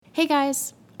Hey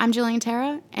guys, I'm Jillian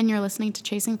Tara, and you're listening to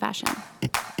Chasing Fashion.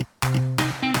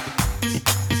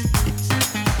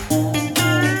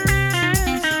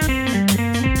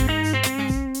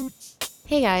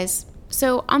 Hey guys,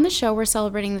 so on the show we're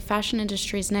celebrating the fashion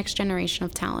industry's next generation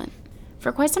of talent.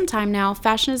 For quite some time now,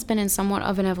 fashion has been in somewhat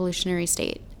of an evolutionary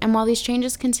state, and while these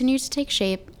changes continue to take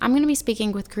shape, I'm going to be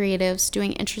speaking with creatives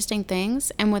doing interesting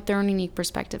things and with their own unique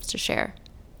perspectives to share.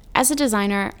 As a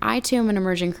designer, I too am an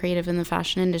emerging creative in the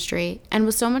fashion industry, and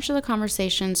with so much of the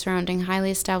conversation surrounding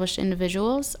highly established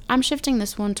individuals, I'm shifting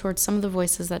this one towards some of the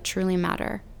voices that truly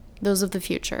matter, those of the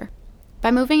future.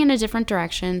 By moving in a different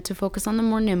direction to focus on the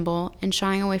more nimble and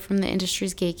shying away from the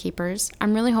industry's gatekeepers,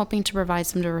 I'm really hoping to provide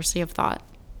some diversity of thought.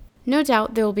 No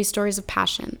doubt there will be stories of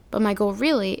passion, but my goal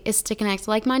really is to connect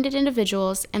like-minded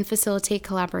individuals and facilitate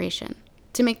collaboration.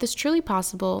 To make this truly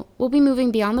possible, we'll be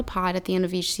moving beyond the pod at the end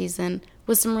of each season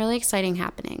with some really exciting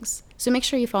happenings, so make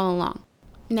sure you follow along.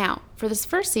 Now, for this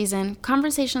first season,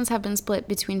 conversations have been split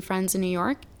between friends in New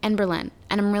York and Berlin,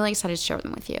 and I'm really excited to share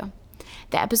them with you.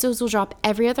 The episodes will drop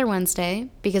every other Wednesday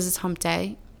because it's hump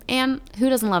day, and who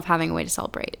doesn't love having a way to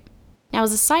celebrate? Now,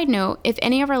 as a side note, if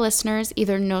any of our listeners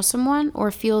either know someone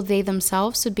or feel they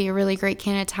themselves would be a really great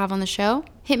candidate to have on the show,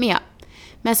 hit me up.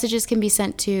 Messages can be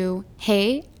sent to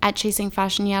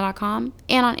hey@chasingfashionyeah.com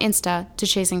and on Insta to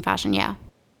chasingfashionyeah.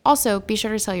 Also, be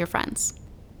sure to tell your friends.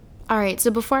 Alright,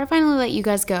 so before I finally let you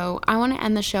guys go, I want to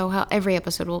end the show how every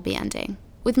episode will be ending,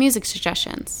 with music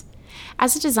suggestions.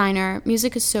 As a designer,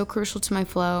 music is so crucial to my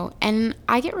flow, and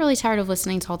I get really tired of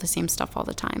listening to all the same stuff all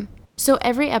the time. So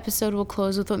every episode will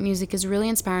close with what music is really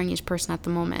inspiring each person at the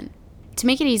moment. To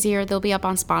make it easier, they'll be up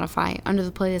on Spotify under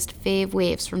the playlist Fave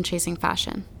Waves from Chasing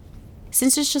Fashion.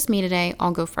 Since it's just me today,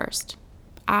 I'll go first.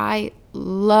 I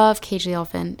love Cage the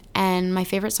Elephant, and my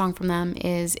favorite song from them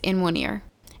is In One Ear.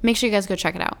 Make sure you guys go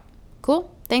check it out.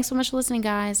 Cool? Thanks so much for listening,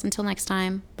 guys. Until next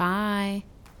time, bye.